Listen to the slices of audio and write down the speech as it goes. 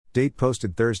Date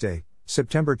posted Thursday,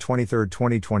 September 23,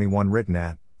 2021. Written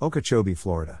at Okeechobee,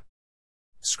 Florida.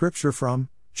 Scripture from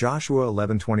Joshua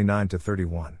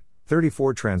 11:29-31.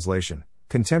 34 Translation,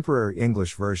 Contemporary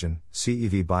English Version,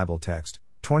 CEV Bible Text,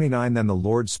 29. Then the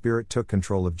Lord's Spirit took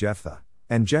control of Jephthah,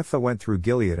 and Jephthah went through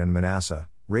Gilead and Manasseh,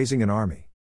 raising an army.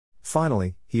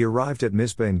 Finally, he arrived at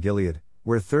Mizpah in Gilead,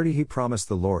 where 30 he promised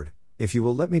the Lord, "If you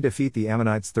will let me defeat the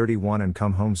Ammonites 31 and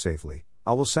come home safely,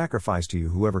 I will sacrifice to you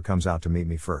whoever comes out to meet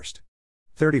me first."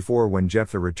 34 When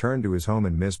Jephthah returned to his home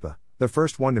in Mizpah, the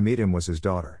first one to meet him was his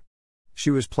daughter. She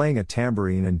was playing a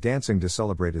tambourine and dancing to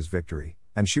celebrate his victory,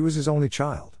 and she was his only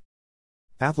child.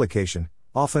 Application: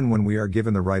 often when we are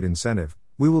given the right incentive,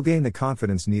 we will gain the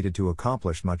confidence needed to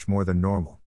accomplish much more than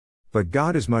normal. But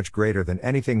God is much greater than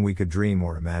anything we could dream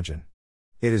or imagine.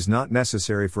 It is not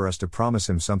necessary for us to promise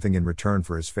Him something in return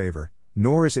for His favor,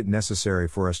 nor is it necessary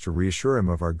for us to reassure Him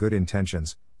of our good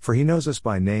intentions, for He knows us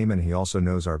by name and He also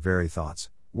knows our very thoughts,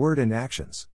 word and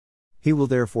actions. He will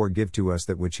therefore give to us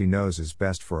that which He knows is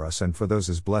best for us and for those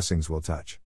His blessings will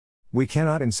touch. We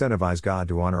cannot incentivize God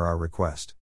to honor our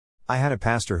request. I had a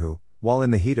pastor who, while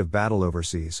in the heat of battle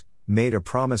overseas, made a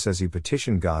promise as he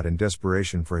petitioned God in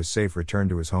desperation for his safe return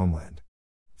to his homeland.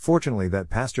 Fortunately, that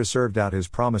pastor served out his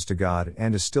promise to God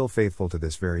and is still faithful to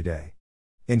this very day.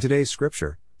 In today's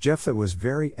scripture, Jephthah was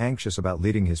very anxious about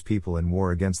leading his people in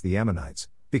war against the Ammonites,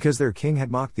 because their king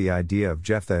had mocked the idea of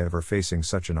Jephthah ever facing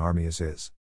such an army as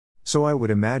his. So I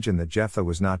would imagine that Jephthah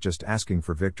was not just asking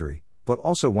for victory, but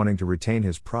also wanting to retain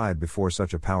his pride before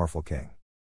such a powerful king.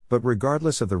 But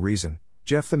regardless of the reason,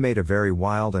 Jephthah made a very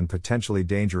wild and potentially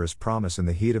dangerous promise in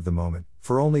the heat of the moment,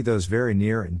 for only those very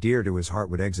near and dear to his heart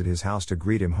would exit his house to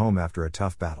greet him home after a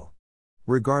tough battle.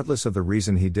 Regardless of the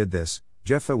reason he did this,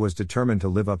 Jephthah was determined to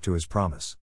live up to his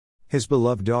promise. His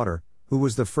beloved daughter, who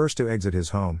was the first to exit his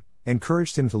home,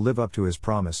 encouraged him to live up to his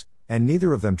promise, and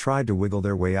neither of them tried to wiggle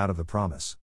their way out of the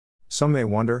promise. Some may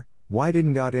wonder, why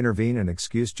didn't God intervene and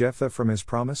excuse Jephthah from his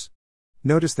promise?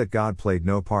 Notice that God played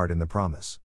no part in the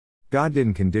promise. God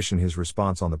didn't condition his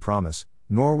response on the promise,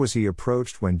 nor was he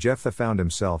approached when Jephthah found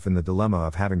himself in the dilemma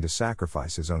of having to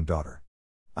sacrifice his own daughter.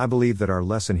 I believe that our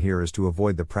lesson here is to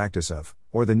avoid the practice of,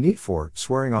 or the need for,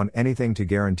 swearing on anything to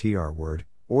guarantee our word,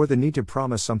 or the need to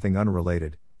promise something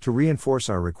unrelated, to reinforce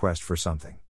our request for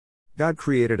something. God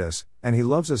created us, and He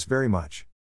loves us very much.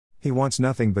 He wants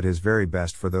nothing but His very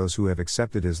best for those who have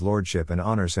accepted His lordship and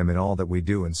honors Him in all that we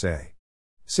do and say.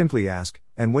 Simply ask,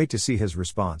 and wait to see His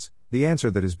response, the answer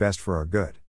that is best for our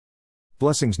good.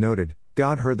 Blessings noted,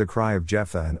 God heard the cry of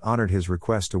Jephthah and honored his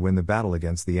request to win the battle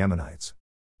against the Ammonites.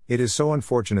 It is so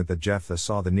unfortunate that Jephthah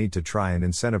saw the need to try and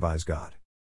incentivize God.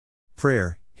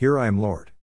 Prayer: Here I am,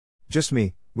 Lord. Just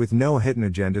me, with no hidden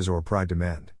agendas or pride to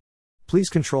mend. Please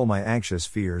control my anxious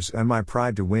fears and my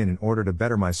pride to win in order to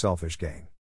better my selfish gain.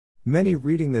 Many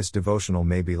reading this devotional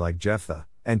may be like Jephthah,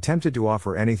 and tempted to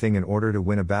offer anything in order to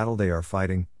win a battle they are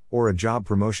fighting, or a job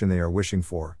promotion they are wishing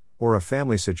for, or a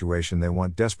family situation they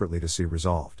want desperately to see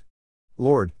resolved.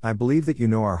 Lord, I believe that you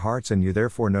know our hearts and you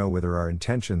therefore know whether our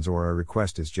intentions or our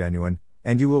request is genuine,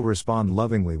 and you will respond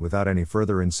lovingly without any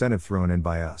further incentive thrown in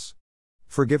by us.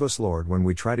 Forgive us, Lord, when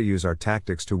we try to use our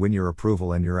tactics to win your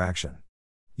approval and your action.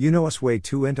 You know us way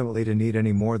too intimately to need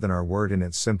any more than our word in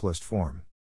its simplest form.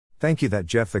 Thank you that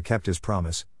Jephthah kept his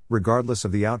promise, regardless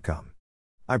of the outcome.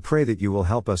 I pray that you will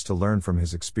help us to learn from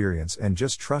his experience and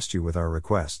just trust you with our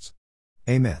requests.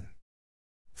 Amen.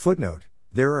 Footnote: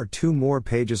 there are 2 more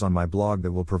pages on my blog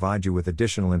that will provide you with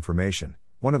additional information,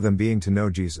 one of them being to know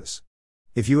Jesus.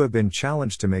 If you have been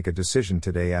challenged to make a decision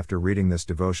today after reading this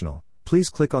devotional, please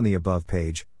click on the above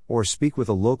page, or speak with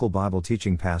a local Bible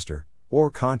teaching pastor,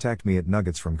 or contact me at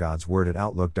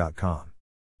nuggetsfromgodsword@outlook.com.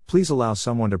 Please allow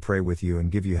someone to pray with you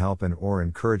and give you help and/or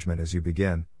encouragement as you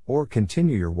begin, or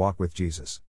continue your walk with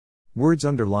Jesus. Words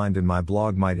underlined in my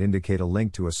blog might indicate a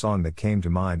link to a song that came to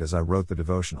mind as I wrote the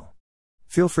devotional.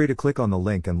 Feel free to click on the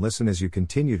link and listen as you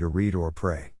continue to read or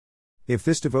pray. If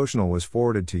this devotional was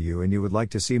forwarded to you and you would like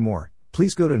to see more,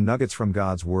 please go to Nuggets from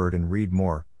God's Word and read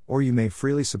more, or you may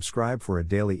freely subscribe for a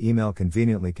daily email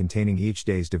conveniently containing each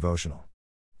day's devotional.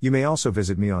 You may also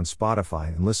visit me on Spotify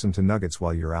and listen to Nuggets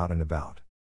while you're out and about.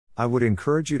 I would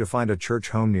encourage you to find a church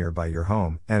home nearby your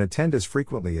home and attend as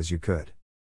frequently as you could.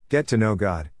 Get to know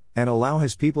God, and allow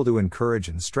His people to encourage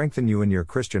and strengthen you in your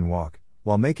Christian walk,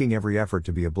 while making every effort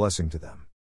to be a blessing to them.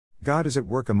 God is at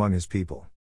work among His people.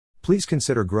 Please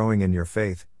consider growing in your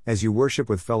faith, as you worship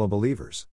with fellow believers.